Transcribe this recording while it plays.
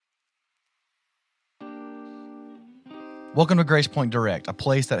Welcome to Grace Point Direct, a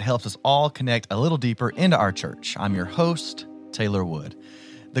place that helps us all connect a little deeper into our church. I'm your host, Taylor Wood.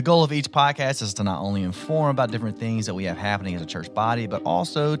 The goal of each podcast is to not only inform about different things that we have happening as a church body, but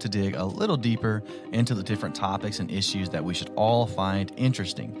also to dig a little deeper into the different topics and issues that we should all find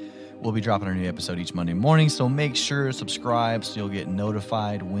interesting. We'll be dropping a new episode each Monday morning, so make sure to subscribe so you'll get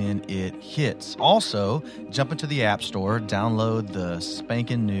notified when it hits. Also, jump into the App Store, download the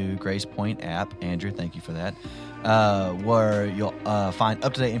spanking new Grace Point app. Andrew, thank you for that. Where you'll find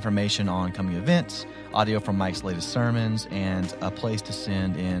up-to-date information on coming events, audio from Mike's latest sermons, and a place to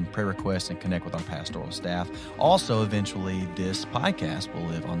send in prayer requests and connect with our pastoral staff. Also, eventually, this podcast will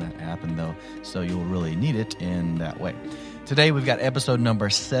live on that app, so you'll really need it in that way. Today, we've got episode number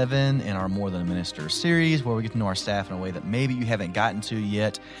 7 in our More Than a Minister series, where we get to know our staff in a way that maybe you haven't gotten to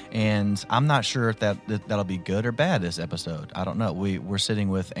yet. And I'm not sure if that'll be good or bad, this episode. I don't know. We're sitting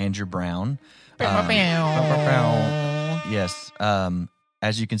with Andrew Brown. Yes.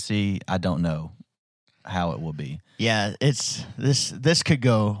 As you can see, I don't know how it will be. Yeah, this could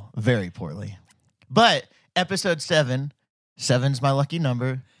go very poorly. But episode 7's my lucky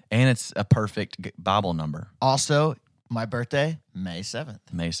number. And it's a perfect Bible number. Also, my birthday, May 7th.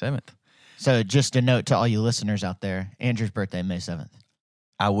 May 7th. So just a note to all you listeners out there, Andrew's birthday, May 7th.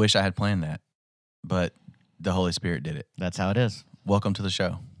 I wish I had planned that, but the Holy Spirit did it. That's how it is. Welcome to the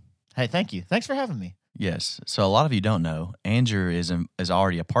show. Hey, thank you. Thanks for having me. Yes. So a lot of you don't know, Andrew is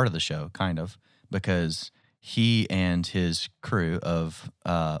already a part of the show, kind of, because he and his crew of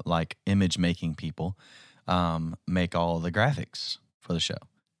image-making people make all the graphics for the show,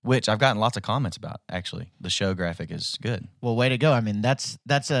 which I've gotten lots of comments about, actually. The show graphic is good. Well, way to go. I mean, that's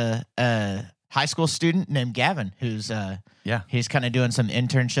a high school student named Gavin who's he's kind of doing some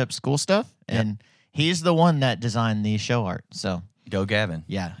internship school stuff, and he's the one that designed the show art, so... Go Gavin.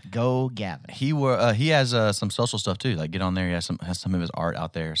 Yeah, go Gavin. He has some social stuff too. Like, get on there. He has some of his art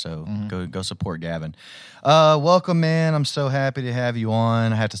out there. So go support Gavin. Welcome, man. I'm so happy to have you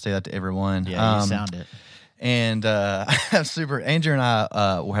on. I have to say that to everyone. Yeah, you sound it. And super. Andrew and I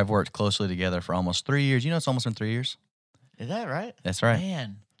have worked closely together for almost 3 years. You know, it's almost been 3 years. Is that right? That's right.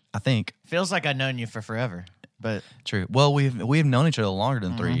 Man, I think feels like I've known you for forever. But true. Well, we've known each other longer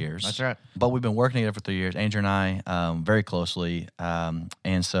than 3 years. That's right. But we've been working together for 3 years. Andrew and I very closely,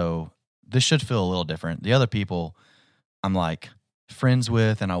 and so this should feel a little different. The other people, I'm like friends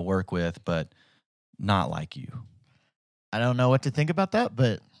with and I work with, but not like you. I don't know what to think about that,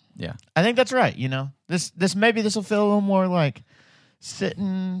 but yeah, I think that's right. You know, this will feel a little more like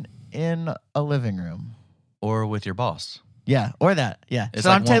sitting in a living room or with your boss. Yeah, or that. Yeah. It's so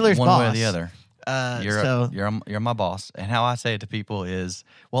like I'm Taylor's one boss. way or the other. You're my boss, and how I say it to people is,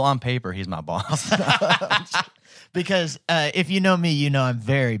 well, on paper he's my boss, because if you know me, you know I'm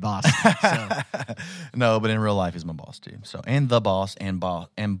very bossy. So. No, but in real life he's my boss too. So, and the boss and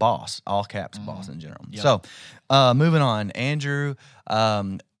boss, all caps, boss in general. Yep. So, moving on, Andrew,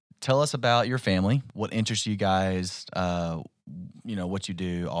 tell us about your family. What interests you guys? What you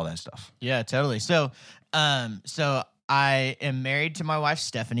do, all that stuff. Yeah, totally. So I am married to my wife,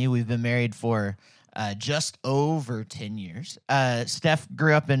 Stephanie. We've been married for just over 10 years. Steph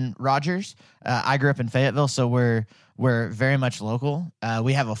grew up in Rogers. I grew up in Fayetteville, so we're very much local.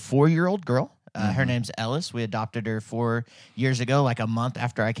 We have a 4-year-old girl. Her name's Ellis. We adopted her 4 years ago, like a month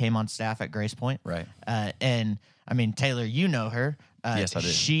after I came on staff at Grace Point. Right. And, I mean, Taylor, you know her. Yes, I do.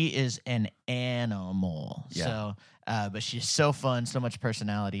 She is an animal. Yeah. So... but she's so fun, so much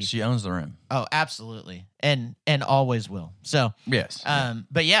personality. She owns the room. Oh, absolutely, and always will. So yes,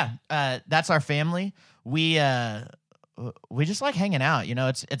 but yeah, that's our family. We just like hanging out. You know,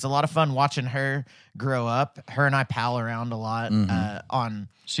 it's a lot of fun watching her grow up. Her and I pal around a lot.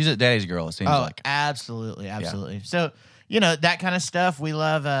 She's a daddy's girl. It seems like. Absolutely. Yeah. So you know that kind of stuff. We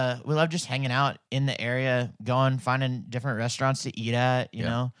love just hanging out in the area, finding different restaurants to eat at. You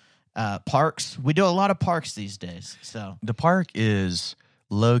know. Parks. We do a lot of parks these days. So the park is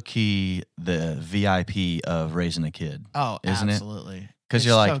low key the VIP of raising a kid. Oh, isn't absolutely. Because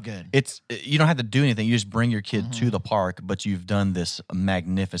you're like, so good. You don't have to do anything. You just bring your kid to the park, but you've done this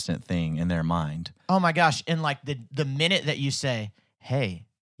magnificent thing in their mind. Oh my gosh! And like the minute that you say, "Hey,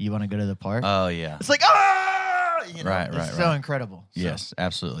 you want to go to the park?" Oh yeah, it's like right. It's so incredible. So. Yes,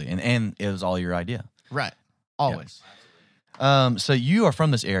 absolutely. And it was all your idea. Right. Always. Yeah. So you are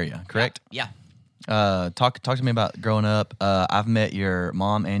from this area, correct? Yeah. Talk to me about growing up. I've met your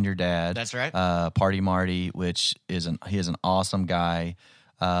mom and your dad. That's right. Party Marty, which he is an awesome guy.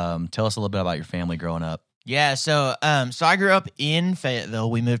 Tell us a little bit about your family growing up. Yeah, so I grew up in Fayetteville.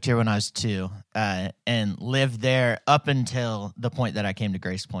 We moved here when I was 2, and lived there up until the point that I came to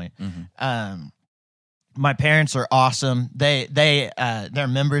Grace Point. My parents are awesome. They're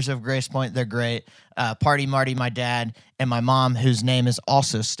members of Grace Point. They're great. Party Marty, my dad, and my mom, whose name is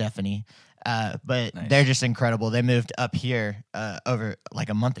also Stephanie. But Nice. they're just incredible. They moved up here over like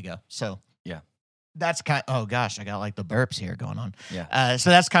a month ago. So Yeah. that's oh gosh, I got like the burps here going on. Yeah. So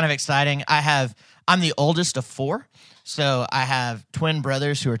that's kind of exciting. I'm the oldest of 4. So I have twin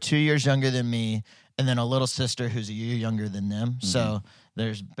brothers who are 2 years younger than me, and then a little sister who's a year younger than them. Mm-hmm. So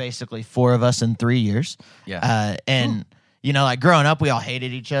there's basically 4 of us in 3 years. Yeah. And you know, like growing up, we all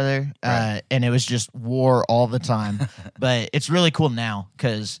hated each other, Right. and it was just war all the time. But it's really cool now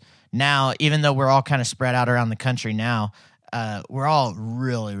because now, even though we're all kind of spread out around the country now, we're all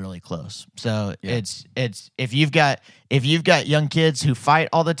really, really close. So Yeah. it's if you've got young kids who fight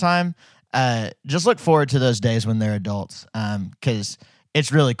all the time, just look forward to those days when they're adults, because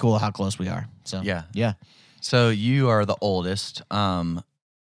it's really cool how close we are. So Yeah. So you are the oldest.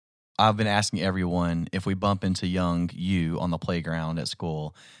 I've been asking everyone, if we bump into young you on the playground at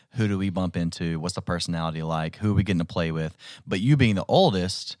school, who do we bump into? What's the personality like? Who are we getting to play with? But you being the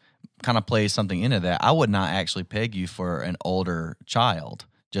oldest kind of plays something into that. I would not actually peg you for an older child,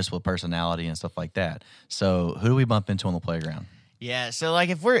 just with personality and stuff like that. So who do we bump into on the playground? Yeah, so like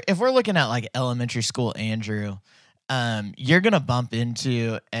if we're looking at like elementary school Andrew, you're gonna bump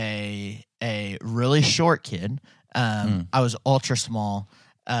into a really short kid. I was ultra small,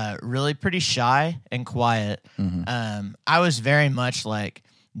 really pretty shy and quiet. I was very much like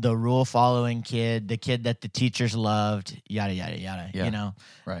the rule following kid, the kid that the teachers loved, yada yada yada. Yeah. You know,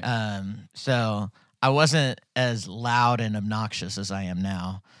 Right. so I wasn't as loud and obnoxious as I am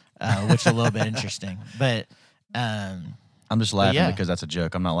now, which is a little bit interesting, but. I'm just laughing yeah. because that's a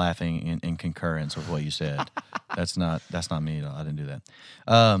joke. I'm not laughing in concurrence with what you said. That's not me at all. I didn't do that.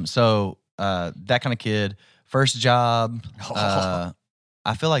 So that kind of kid, first job.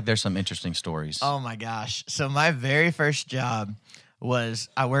 I feel like there's some interesting stories. Oh my gosh. So my very first job was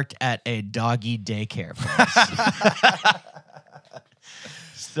I worked at a doggy daycare place.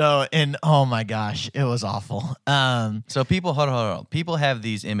 Oh my gosh, it was awful. So people, hold on. People have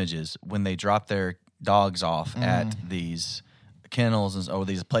these images when they drop their dogs off at these kennels or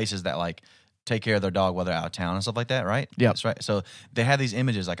these places that like take care of their dog while they're out of town and stuff like that, right? Yep. That's right. So they have these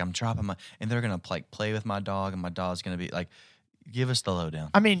images like I'm dropping and they're gonna like play with my dog and my dog's gonna be like, give us the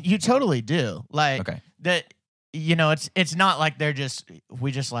lowdown. I mean, you totally do. Like Okay. that. You know, it's not like we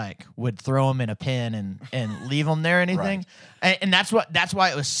just like would throw them in a pen and leave them there or anything. And that's why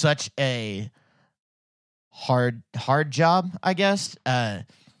it was such a hard job, I guess.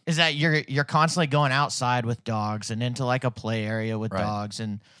 Is that you're constantly going outside with dogs and into like a play area with dogs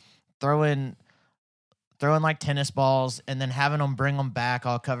and throwing like tennis balls and then having them bring them back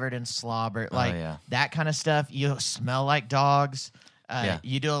all covered in slobber, like that kind of stuff. You smell like dogs.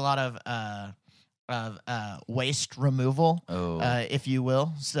 You do a lot of waste removal, if you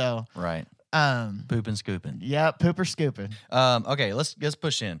will. So right. Pooping, scooping. Yeah, pooper scooping. Okay, let's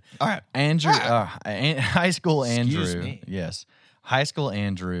push in. All right, Andrew, high school Andrew. Excuse me. Yes, high school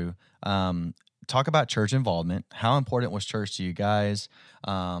Andrew. Talk about church involvement. How important was church to you guys?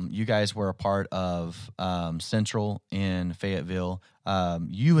 You guys were a part of Central in Fayetteville.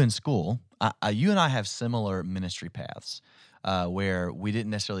 You in school, you and I have similar ministry paths where we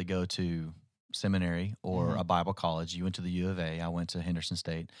didn't necessarily go to seminary or a Bible college. You went to the U of A. I went to Henderson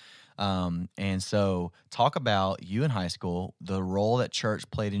State. And so talk about you in high school, the role that church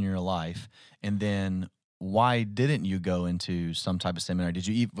played in your life, and then why didn't you go into some type of seminary?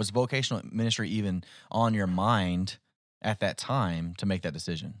 Was vocational ministry even on your mind at that time to make that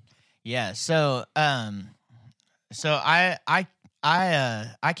decision? Yeah. So I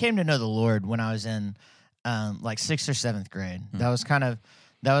came to know the Lord when I was in like 6th or 7th grade. That was kind of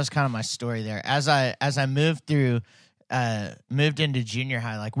my story there. As I moved into junior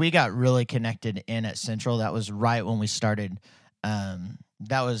high, like we got really connected in at Central. That was right when we started.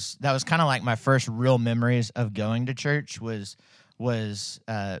 That was kind of like my first real memories of going to church was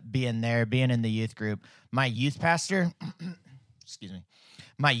being there, being in the youth group. My youth pastor, excuse me,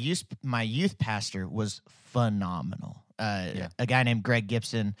 my youth pastor was phenomenal. A guy named Greg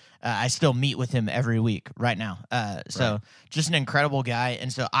Gibson. I still meet with him every week right now. Just an incredible guy.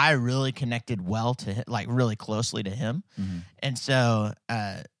 And so I really connected well to him, like really closely to him. And so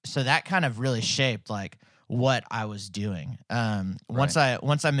that kind of really shaped like what I was doing. Once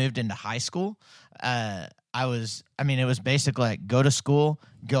I moved into high school, it was basically like go to school,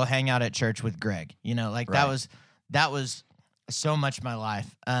 go hang out at church with Greg. You know, like that was so much my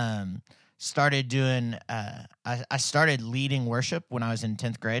life. Started doing I started leading worship when I was in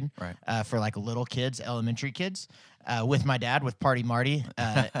 10th grade for like little kids, elementary kids. with my dad, with Party Marty,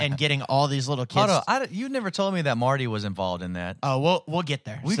 and getting all these little kids. Hold on, you never told me that Marty was involved in that. Oh, we'll get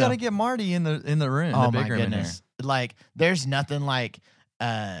there. We got to get Marty in the room. Oh the big my room goodness! Like, there's nothing like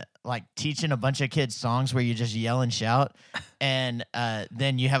teaching a bunch of kids songs where you just yell and shout, and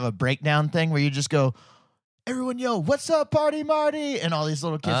then you have a breakdown thing where you just go, everyone yell, "What's up, Party Marty?" And all these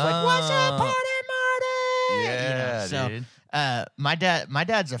little kids like, "What's up, Party Marty?" Yeah, so, dude. My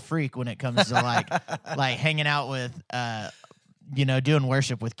dad's a freak when it comes to like hanging out with doing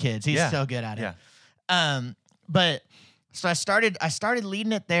worship with kids. He's so good at it. Yeah. But so I started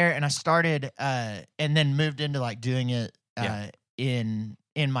leading it there, and I started and then moved into like doing it in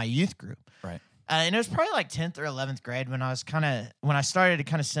my youth group. Right. And it was probably like 10th or 11th grade when I started to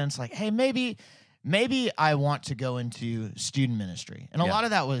kind of sense like, hey, maybe I want to go into student ministry. And a lot of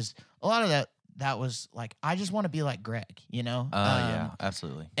that was like, I just want to be like Greg, Yeah,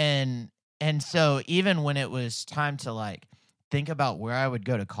 absolutely. And so even when it was time to like think about where I would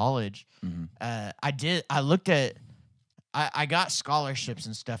go to college, I got scholarships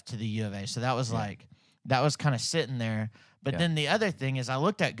and stuff to the U of A. So that was that was kind of sitting there. But then the other thing is I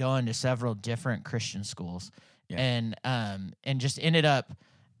looked at going to several different Christian schools and just ended up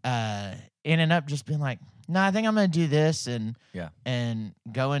just being like, no, I think I'm going to do this and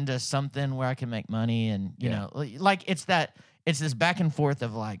go into something where I can make money. And, you know, like it's this back and forth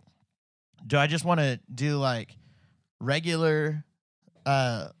of like, do I just want to do like regular,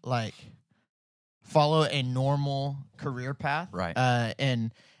 like follow a normal career path? Right.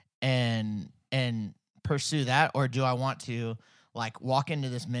 And pursue that, or do I want to like walk into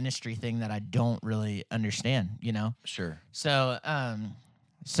this ministry thing that I don't really understand, Sure. So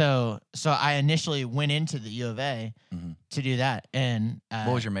I initially went into the U of A to do that. And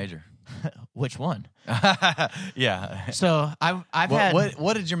what was your major? Which one? Yeah. So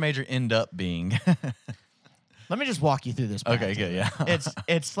what did your major end up being? Let me just walk you through this. Okay, good. Yeah.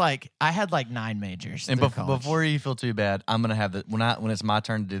 It's like I had like 9 majors. And before you feel too bad, I'm gonna have when it's my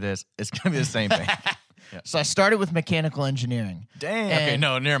turn to do this, it's gonna be the same thing. Yeah. So I started with mechanical engineering. Dang. Okay,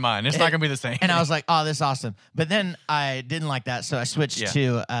 no, never mind. It's not gonna be the same. And I was like, oh, this is awesome. But then I didn't like that, so I switched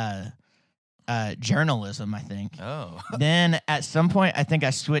to journalism, I think. Oh. Then at some point, I think I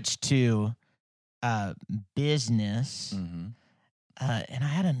switched to business. Mm-hmm. And I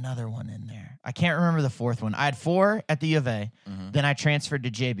had another one in there. I can't remember the fourth one. I had 4 at the U of A. Mm-hmm. Then I transferred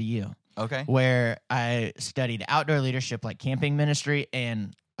to JBU. Okay. Where I studied outdoor leadership, like camping ministry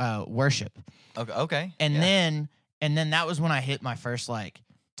and worship. Okay. And then that was when I hit my first like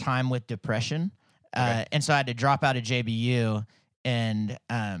time with depression. And so I had to drop out of JBU, and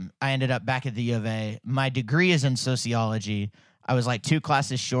I ended up back at the U of A. My degree is in sociology. I was like 2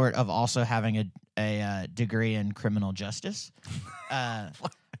 classes short of also having a degree in criminal justice.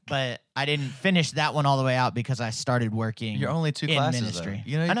 But I didn't finish that one all the way out because I started working. You're only 2 in classes, ministry.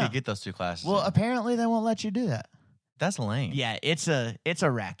 though. You could get those 2 classes. Well, apparently they won't let you do that. That's lame. Yeah, it's a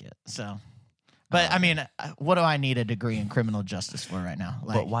racket. So, but I mean, what do I need a degree in criminal justice for right now?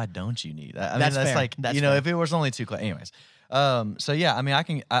 Like, but why don't you need that? I mean, that's that's fair. like That's if it was only 2 classes. Anyways. So yeah, I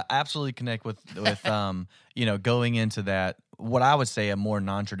mean, I absolutely connect with going into that, what I would say a more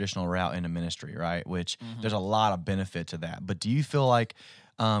non-traditional route into ministry, right? Which there's a lot of benefit to that. But do you feel like,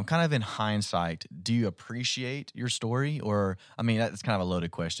 kind of in hindsight, do you appreciate your story? Or, I mean, that's kind of a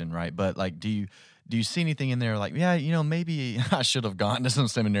loaded question, right? But like, do you see anything in there like, maybe I should have gone to some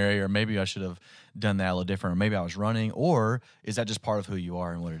seminary, or maybe I should have done that a little different, or maybe I was running, or is that just part of who you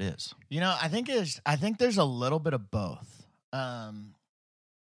are and what it is? I think there's a little bit of both.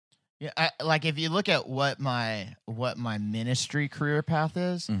 Like if you look at what my ministry career path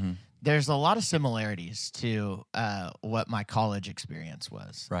is, there's a lot of similarities to what my college experience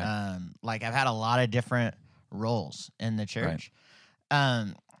was. Right. Like I've had a lot of different roles in the church.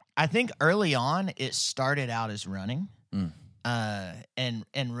 Right. I think early on it started out as running, and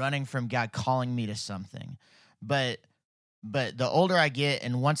running from God calling me to something, but the older I get,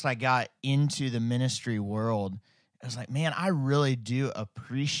 and once I got into the ministry world, I was like, man, I really do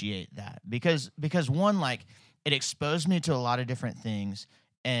appreciate that because one, like, it exposed me to a lot of different things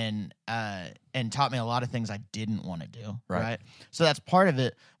and taught me a lot of things I didn't want to do. Right. So that's part of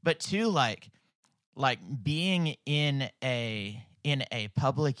it. But 2, like being in a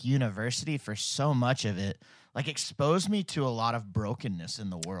public university for so much of it, like, exposed me to a lot of brokenness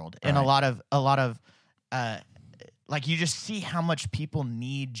in the world, and a lot of like, you just see how much people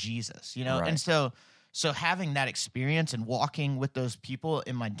need Jesus, Right. And so having that experience and walking with those people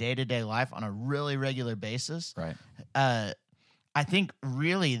in my day-to-day life on a really regular basis, right. I think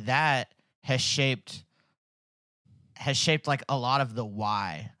really that has shaped like a lot of the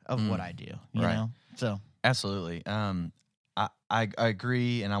why of what I do, you know? So Absolutely. I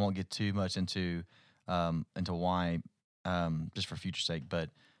agree, and I won't get too much into why, just for future sake, but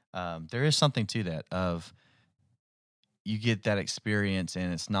there is something to that of you get that experience,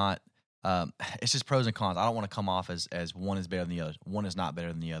 and it's not. It's just pros and cons. I don't want to come off as one is better than the other. One is not better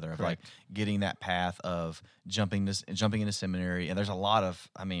than the other. Of like getting that path of jumping into seminary, and there's a lot of.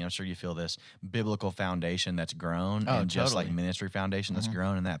 I mean, I'm sure you feel this biblical foundation that's grown, and just like ministry foundation that's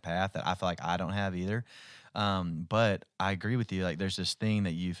grown in that path that I feel like I don't have either. But I agree with you. Like, there's this thing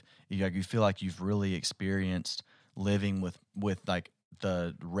that you feel like you've really experienced living with like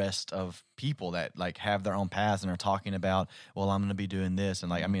the rest of people that like have their own paths and are talking about, well, I'm going to be doing this. And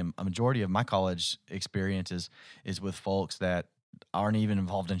like, I mean, a majority of my college experience is with folks that aren't even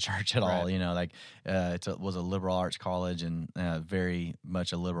involved in church at all. You know, like, was a liberal arts college, and very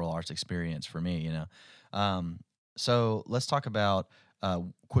much a liberal arts experience for me, you know? So let's talk about,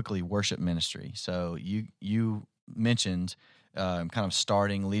 quickly, worship ministry. So you mentioned, kind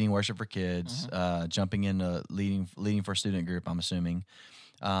of leading worship for kids, jumping into leading for a student group, I'm assuming.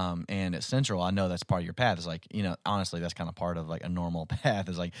 And at Central, I know that's part of your path. It's like, you know, honestly, that's kind of part of like a normal path.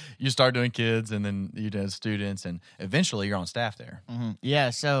 Is like you start doing kids, and then you do students, and eventually you're on staff there. Yeah.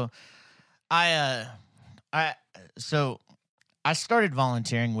 So I started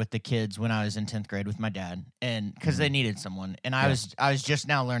volunteering with the kids when I was in 10th grade with my dad, and because they needed someone, and I was just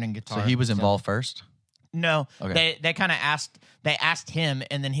now learning guitar. So he was involved first? No, okay. They kind of asked him,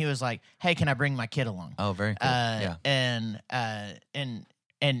 and then he was like, "Hey, can I bring my kid along?" Oh, very cool.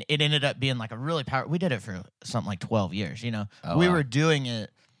 And it ended up being like a really powerful. We did it for something like 12 years. You know, we were doing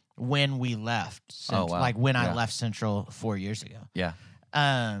it when we left. Like when I left Central 4 years ago. Yeah.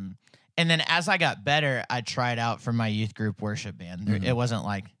 And then as I got better, I tried out for my youth group worship band. It wasn't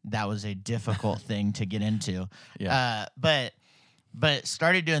like that was a difficult thing to get into. Yeah. But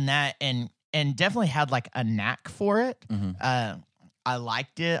started doing that, and definitely had like a knack for it. I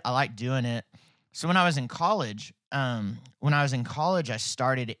liked it. I liked doing it. So when I was in college, I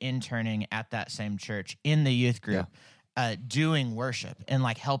started interning at that same church in the youth group, doing worship and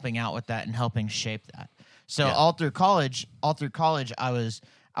like helping out with that and helping shape that. So all through college, I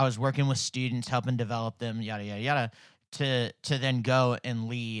was working with students, helping develop them, yada yada yada, to then go and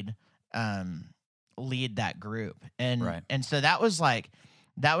lead that group. And so that was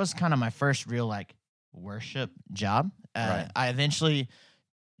kind of my first real like worship job. I eventually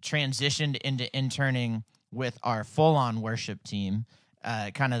transitioned into interning with our full-on worship team,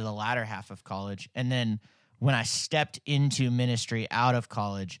 kind of the latter half of college. And then when I stepped into ministry out of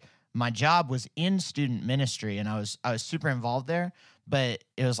college, my job was in student ministry, and I was super involved there. But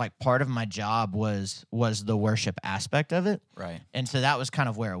it was like part of my job was the worship aspect of it. Right. And so that was kind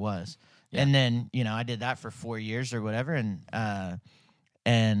of where it was. Yeah. And then, you know, I did that for 4 years or whatever.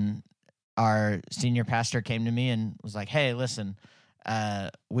 And our senior pastor came to me and was like, "Hey, listen,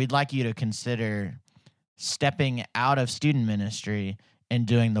 we'd like you to consider stepping out of student ministry and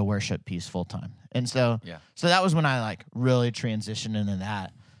doing the worship piece full time." And so that was when I like really transitioned into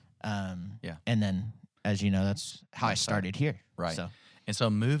that. And then, as you know, that's how I started here. Right. And so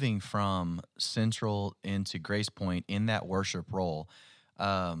moving from Central into Grace Point in that worship role,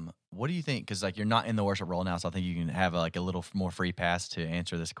 what do you think? Because like you're not in the worship role now, so I think you can have a little more free pass to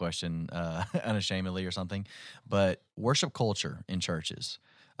answer this question unashamedly or something. But worship culture in churches,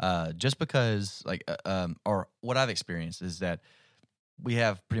 just because or what I've experienced is that we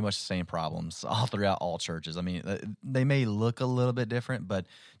have pretty much the same problems all throughout all churches. I mean, they may look a little bit different, but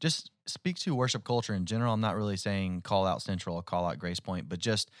just speak to worship culture in general. I'm not really saying call out Central or call out Grace Point, but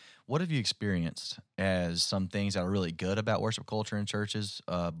just what have you experienced as some things that are really good about worship culture in churches,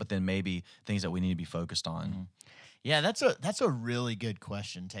 but then maybe things that we need to be focused on? Yeah, that's a really good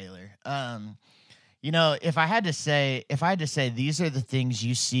question, Taylor. You know, if I had to say these are the things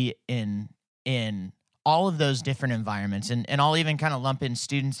you see in all of those different environments, and I'll even kind of lump in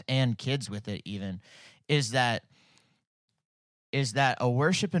students and kids with it even, is that a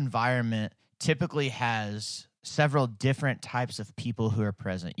worship environment typically has several different types of people who are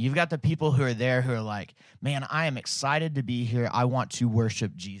present. You've got the people who are there who are like, "Man, I am excited to be here. I want to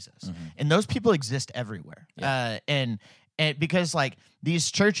worship Jesus." And those people exist everywhere. Yeah. And because like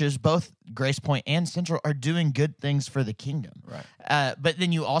these churches, both Grace Point and Central, are doing good things for the kingdom. Right. But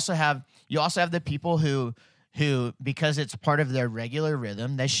then you also have the people who because it's part of their regular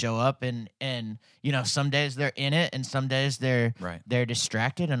rhythm, they show up and you know, some days they're in it and some days they're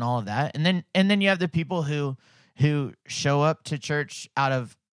distracted and all of that. And then you have the people who show up to church out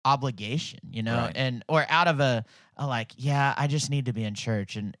of obligation, you know, or out of a like, yeah, I just need to be in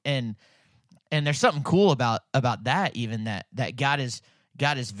church. And there's something cool about that, even that God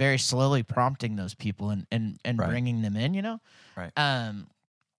God is very slowly prompting those people and Right. bringing them in, you know? Right.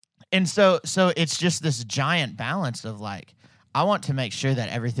 And so it's just this giant balance of like, I want to make sure that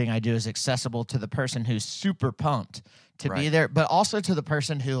everything I do is accessible to the person who's super pumped to be Right. there, but also to the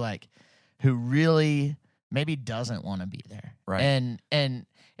person who really maybe doesn't want to be there. Right. And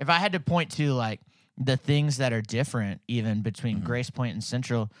if I had to point to like the things that are different even between Mhm. Grace Point and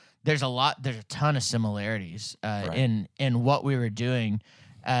Central, there's a ton of similarities Right. in what we were doing.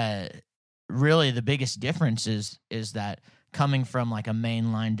 Really the biggest difference is that coming from like a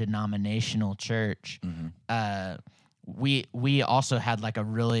mainline denominational church, Mhm. we also had like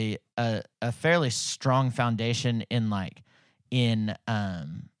a fairly strong foundation in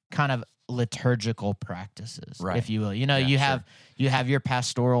kind of liturgical practices, Right. if you will. You know, Yeah, you have your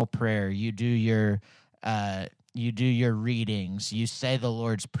pastoral prayer, you do your readings, you say the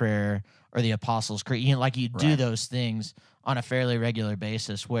Lord's Prayer or the Apostles' Creed. You know, like you do Right. those things on a fairly regular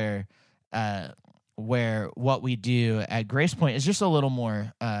basis. Where what we do at Grace Point is just a little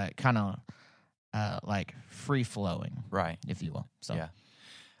more kind of like free flowing, Right. if you will. So Yeah.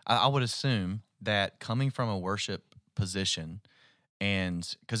 I would assume that coming from a worship position,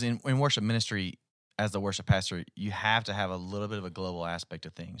 and because in worship ministry, as the worship pastor, you have to have a little bit of a global aspect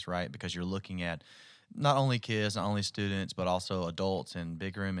of things, right? Because you're looking at not only kids, not only students, but also adults and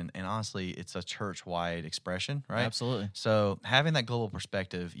big room. And honestly, it's a church-wide expression, right? absolutely. So having that global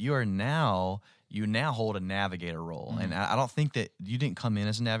perspective, you now hold a navigator role. Mhm. And I don't think that you didn't come in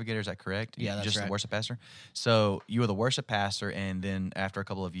as a navigator. Is that correct? Yeah, that's just right. the worship pastor. So you were the worship pastor, and then after a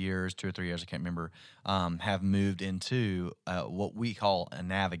couple of years, 2 or 3 years, I can't remember, have moved into what we call a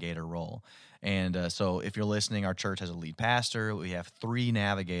navigator role. And so if you're listening, our church has a lead pastor. We have 3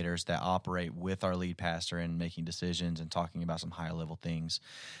 navigators that operate with our lead pastor in making decisions and talking about some higher level things.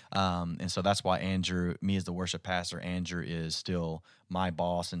 And so that's why Andrew, me as the worship pastor, Andrew is still my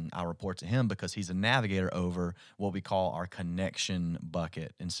boss, and I report to him because he's a navigator over what we call our connection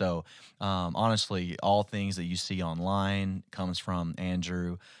bucket. And so honestly, all things that you see online comes from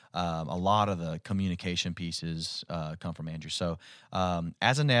Andrew. A lot of the communication pieces come from Andrew. So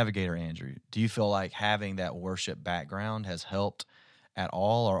as a navigator, Andrew, do you feel like having that worship background has helped at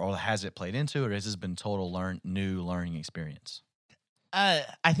all, or has it played into it, or has this been total new learning experience? I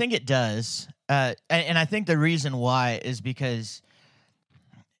think it does, and I think the reason why is because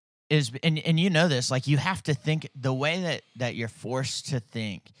and you know this, like you have to think the way that you're forced to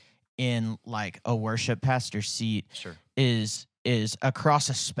think in like a worship pastor seat Sure. is across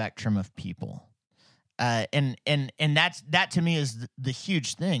a spectrum of people, and that to me is the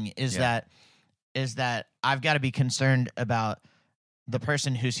huge thing is Yeah. that I've got to be concerned about the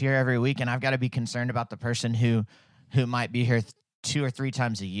person who's here every week, and I've got to be concerned about the person who might be here 2 or 3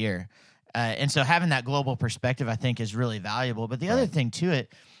 times a year, and so having that global perspective I think is really valuable. But the other Right. thing to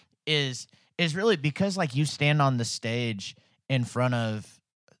it is really because like you stand on the stage in front of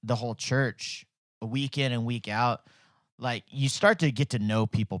the whole church week in and week out, like you start to get to know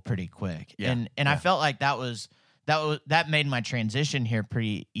people pretty quick. Yeah, And yeah. I felt like that made my transition here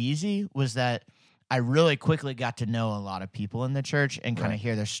pretty easy, was that I really quickly got to know a lot of people in the church and kind Right. of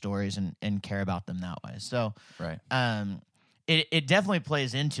hear their stories and care about them that way. So Right. it definitely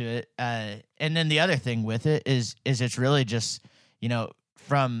plays into it. And then the other thing with it is it's really just, you know,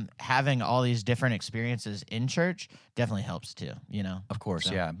 from having all these different experiences in church definitely helps too, you know? Of course,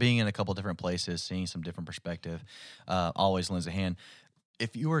 So- yeah. Being in a couple different places, seeing some different perspective, always lends a hand.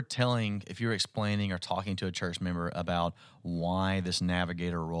 If you were explaining or talking to a church member about why this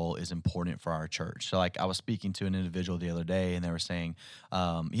navigator role is important for our church. So like I was speaking to an individual the other day, and they were saying,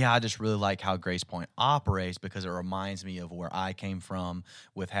 I just really like how Grace Point operates because it reminds me of where I came from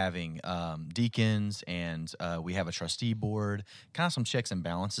with having deacons, and we have a trustee board, kind of some checks and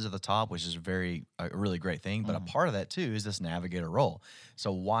balances at the top, which is a really great thing. But a part of that too is this navigator role.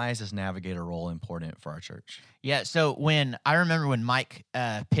 So why is this navigator role important for our church? Yeah, so I remember when Mike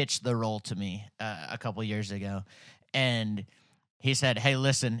pitched the role to me a couple years ago, and he said, "Hey,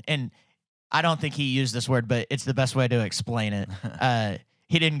 listen," and I don't think he used this word, but it's the best way to explain it.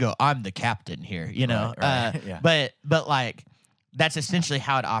 He didn't go, "I'm the captain here," you know. Right, yeah. But like that's essentially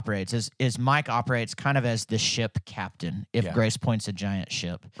how it operates. Is Mike operates kind of as the ship captain if Yeah. Grace Point's a giant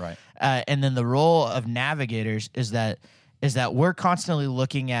ship, Right. and then the role of navigators is that we're constantly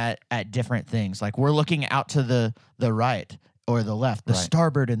looking at different things. Like we're looking out to the right or the left, the Right.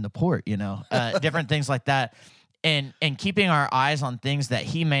 starboard and the port, you know, different things like that. And keeping our eyes on things that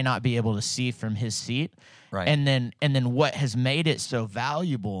he may not be able to see from his seat. Right. And then what has made it so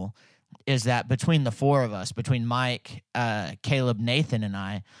valuable is that between the 4 of us, between Mike, Caleb, Nathan, and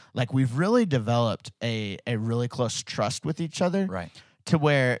I, like we've really developed a really close trust with each other. Right. to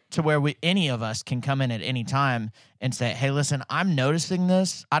where any of us can come in at any time and say, hey, listen, I'm noticing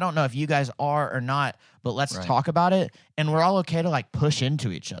this. I don't know if you guys are or not, but let's talk about it. And we're all okay to like push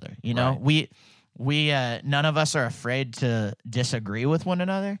into each other. You know, we none of us are afraid to disagree with one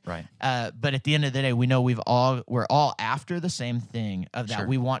another. Right. But at the end of the day, we know we're all after the same thing of that.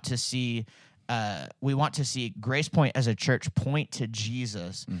 We want to see Grace Point as a church point to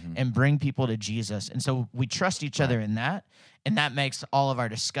Jesus and bring people to Jesus. And so we trust each other in that. And that makes all of our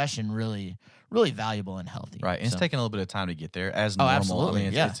discussion really, really valuable and healthy. Right. And it's taking a little bit of time to get there as normal. Absolutely. I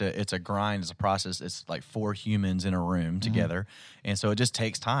mean, it's a grind, it's a process. It's like 4 humans in a room together. And so it just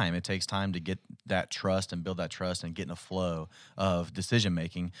takes time. It takes time to get that trust and build that trust and get in a flow of decision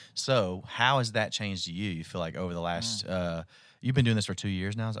making. So how has that changed to you? You feel like over the last, you've been doing this for 2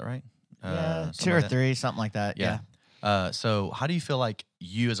 years now, is that right? Yeah, 2 or 3, something like that. Yeah. So how do you feel like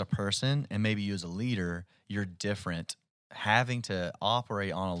you as a person and maybe you as a leader, you're different having to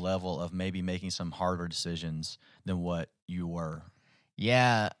operate on a level of maybe making some harder decisions than what you were?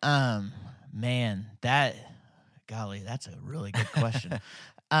 Yeah. Man, golly, that's a really good question.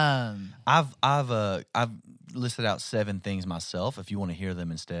 I've listed out 7 things myself. If you want to hear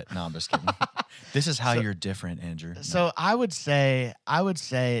them instead, no, I'm just kidding. This is how you're different, Andrew. No. So I would say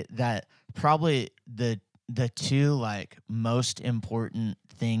that probably the 2 like most important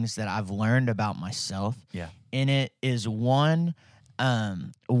things that I've learned about myself. Yeah. In it is one,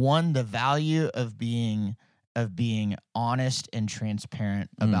 the value of being honest and transparent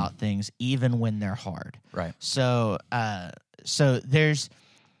about things, even when they're hard. Right. So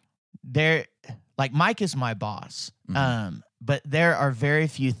like Mike is my boss. But there are very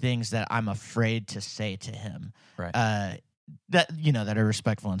few things that I'm afraid to say to him. Right. That are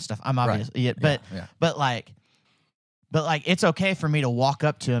respectful and stuff. I'm obviously, but it's okay for me to walk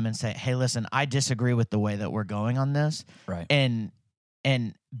up to him and say, hey, listen, I disagree with the way that we're going on this. Right. And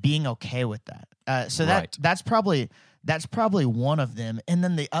being okay with that. So that's probably one of them. And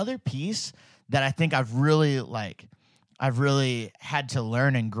then the other piece that I think I've really had to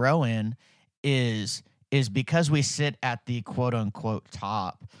learn and grow in is because we sit at the quote unquote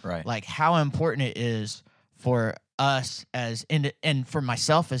top, right? Like how important it is for us and for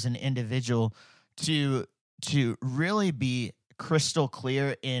myself as an individual to really be crystal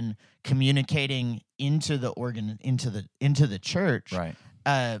clear in communicating into the church, right?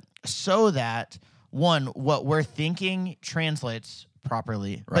 So that one, what we're thinking translates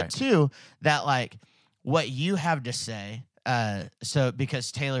properly, right. But 2, that like what you have to say. So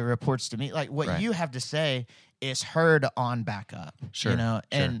because Taylor reports to me, like what you have to say is heard on backup. Sure. You know,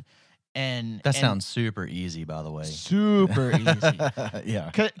 sure. and that sounds super easy, by the way. Super easy. Yeah.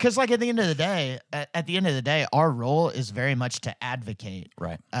 Because like at the end of the day, our role is very much to advocate,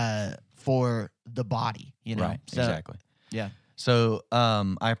 right, for the body. You know, right? So, exactly. Yeah. So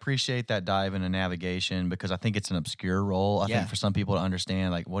I appreciate that dive into navigation because I think it's an obscure role. I think for some people to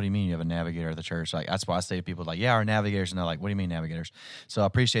understand, like, what do you mean you have a navigator at the church? Like, that's why I say to people, like, yeah, our navigators. And they're like, what do you mean navigators? So I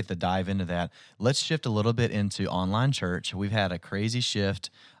appreciate the dive into that. Let's shift a little bit into online church. We've had a crazy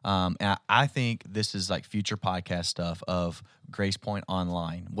shift. And I think this is like future podcast stuff of Grace Point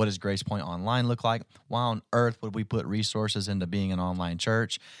Online. What does Grace Point Online look like? Why on earth would we put resources into being an online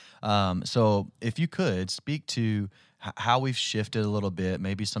church? So if you could speak to how we've shifted a little bit,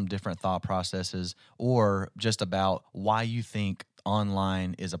 maybe some different thought processes, or just about why you think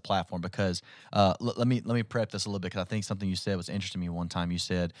online is a platform. Because let me prep this a little bit, because I think something you said was interesting to me one time. You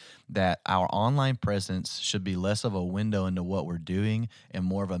said that our online presence should be less of a window into what we're doing and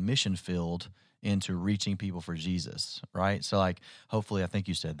more of a mission field into reaching people for Jesus, right? So like, hopefully, I think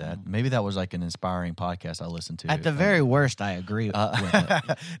you said that. Maybe that was like an inspiring podcast I listened to. At the very worst, I agree with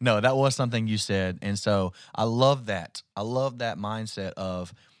it. No, that was something you said. And so I love that. I love that mindset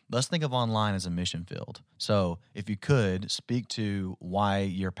of let's think of online as a mission field. So if you could speak to why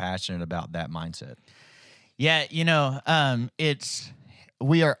you're passionate about that mindset. Yeah,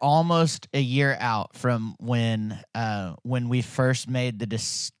 we are almost a year out from when we first made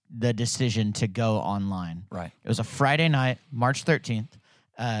the decision to go online. Right. It was a Friday night, March 13th,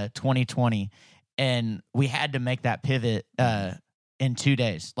 2020, and we had to make that pivot in 2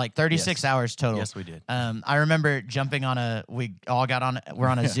 days, like 36 hours total. Yes, we did. I remember jumping on we're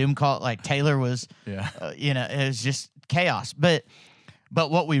on a Zoom call. Like Taylor was, it was just chaos. But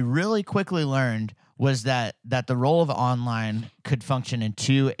what we really quickly learned was that the role of online could function in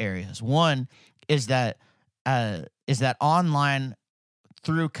 2 areas. One is that online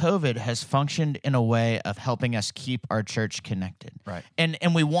through COVID has functioned in a way of helping us keep our church connected. Right.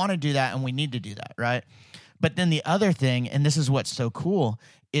 And we want to do that, and we need to do that, right? But then the other thing, and this is what's so cool,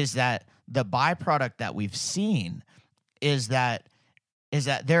 is that the byproduct that we've seen is that is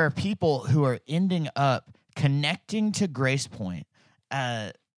that there are people who are ending up connecting to Grace Point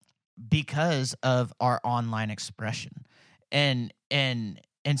because of our online expression. And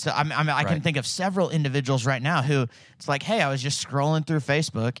so I can think of several individuals right now who it's like, hey, I was just scrolling through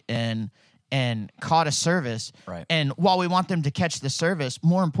Facebook and caught a service. Right. And while we want them to catch the service,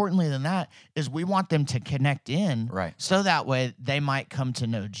 more importantly than that is we want them to connect in. Right. So that way they might come to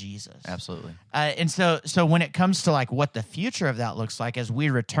know Jesus. Absolutely. And so when it comes to like what the future of that looks like as we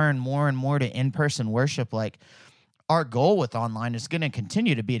return more and more to in-person worship, like our goal with online is going to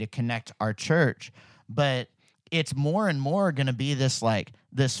continue to be to connect our church, but it's more and more going to be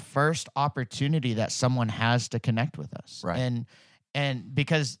this first opportunity that someone has to connect with us. Right. And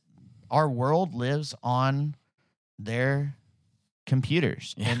because our world lives on their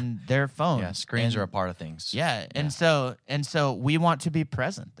computers and their phones. Yeah, screens are a part of things. Yeah, and so we want to be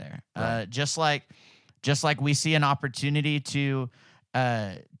present there. Right. Just like we see an opportunity to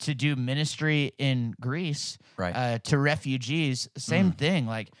do ministry in Greece, right. To refugees, same thing.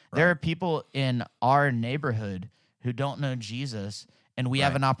 Like there are people in our neighborhood who don't know Jesus, and we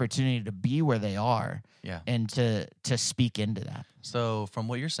have an opportunity to be where they are, and to speak into that. So from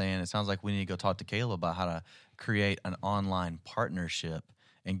what you're saying, it sounds like we need to go talk to Caleb about how to create an online partnership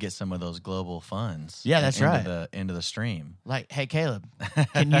and get some of those global funds. Yeah, that's right. Into the stream. Like, hey, Caleb,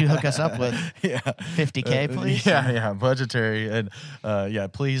 can you hook us up with $50K, please? Yeah, budgetary. And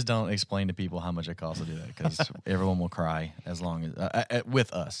please don't explain to people how much it costs to do that, because everyone will cry as long as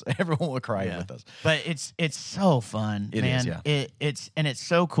with us. Everyone will cry with us. But it's so fun, man. It's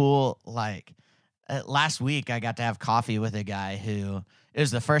so cool. Like last week, I got to have coffee with a guy who. It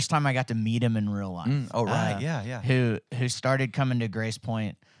was the first time I got to meet him in real life. Yeah. Who started coming to Grace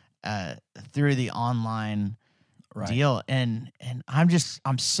Point through the online deal, and I'm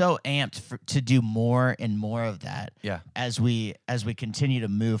so amped to do more and more of that. Yeah. As we continue to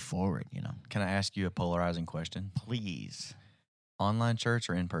move forward, you know. Can I ask you a polarizing question? Please. Online church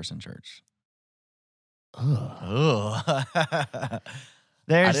or in-person church? Ugh.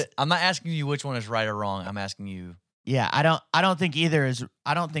 I'm not asking you which one is right or wrong. I'm asking you. Yeah, I don't think either is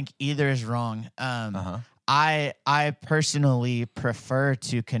wrong. I personally prefer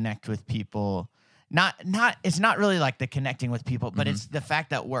to connect with people. It's not really like the connecting with people, but it's the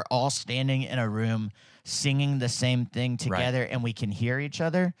fact that we're all standing in a room singing the same thing together and we can hear each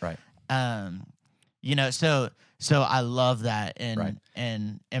other. Right. You know, so I love that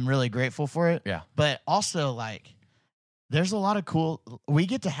and am really grateful for it. Yeah. But also like there's a lot of we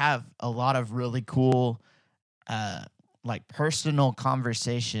get to have a lot of really cool like personal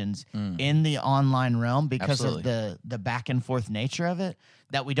conversations in the online realm because of the back and forth nature of it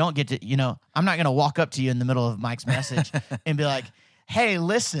that we don't get to, you know, I'm not going to walk up to you in the middle of Mike's message and be like, hey,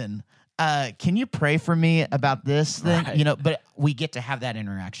 listen, can you pray for me about this thing? Right. You know, but we get to have that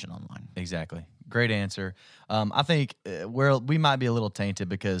interaction online. Exactly. Great answer. I think we might be a little tainted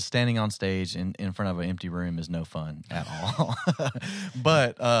because standing on stage in front of an empty room is no fun at all.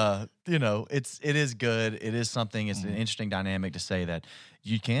 But you know, it is good. It is something. It's an interesting dynamic to say that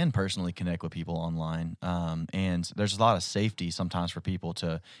you can personally connect with people online, and there's a lot of safety sometimes for people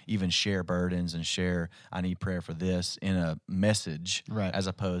to even share burdens and share, I need prayer for this in a message, as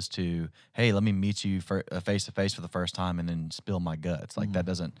opposed to, hey, let me meet you face to face for the first time and then spill my guts. Like that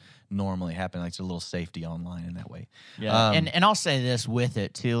doesn't normally happen. Like it's a little safety online in that way. Yeah, and I'll say this with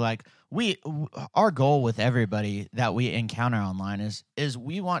it too, like our goal with everybody that we encounter online is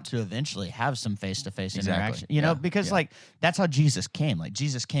we want to eventually have some face-to-face interaction, you know, because like that's how Jesus came. Like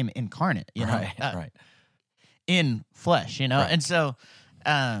Jesus came incarnate, you know, in flesh, you know, and so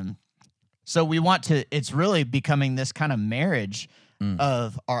we want to. It's really becoming this kind of marriage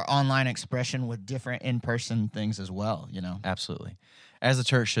of our online expression with different in-person things as well, you know. Absolutely, as the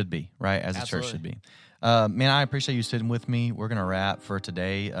church should be, right? As the church should be. Man, I appreciate you sitting with me. We're going to wrap for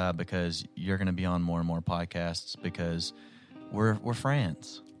today because you're going to be on more and more podcasts because we're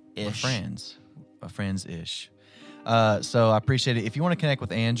friends. We're friends. Friends-ish. So I appreciate it. If you want to connect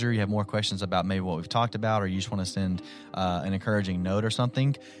with Andrew, you have more questions about maybe what we've talked about, or you just want to send an encouraging note or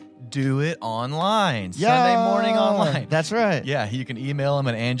something, do it online. Sunday morning online. That's right. Yeah, you can email him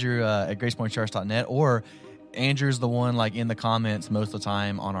at Andrew at gracepointchurch.net, or Andrew's the one like in the comments most of the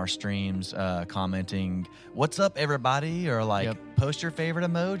time on our streams commenting, what's up, everybody? Or like, post your favorite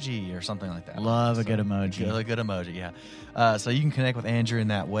emoji or something like that. Love a good emoji. A good emoji, So you can connect with Andrew in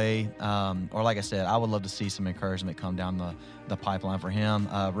that way. Or like I said, I would love to see some encouragement come down the pipeline for him.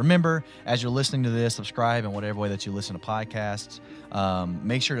 Remember, as you're listening to this, subscribe in whatever way that you listen to podcasts.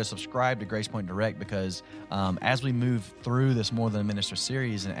 Make sure to subscribe to Grace Point Direct, because as we move through this More Than a Minister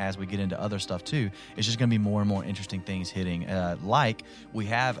series, and as we get into other stuff too, it's just going to be more and more interesting things hitting. Like we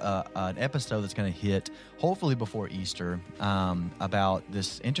have an episode that's going to hit hopefully before Easter about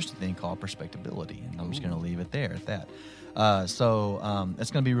this interesting thing called perspectability, and I'm just going to leave it there at that. So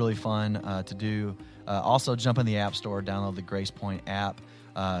it's going to be really fun to do. Also, jump in the App Store, download the Grace Point app,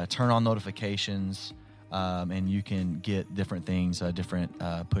 turn on notifications, and you can get different things, different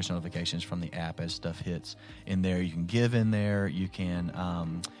push notifications from the app as stuff hits in there. You can give in there. You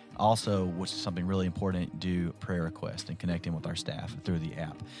can also, which is something really important, do prayer requests and connect in with our staff through the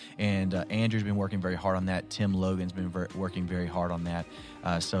app. And Andrew's been working very hard on that. Tim Logan's been working very hard on that.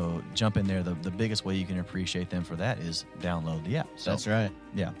 So jump in there. The biggest way you can appreciate them for that is download the app. So, That's right.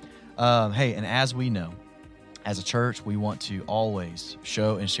 Yeah. Hey, and as we know, as a church, we want to always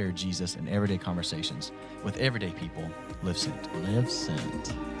show and share Jesus in everyday conversations with everyday people. Live sent. Live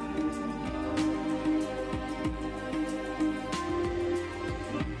sent.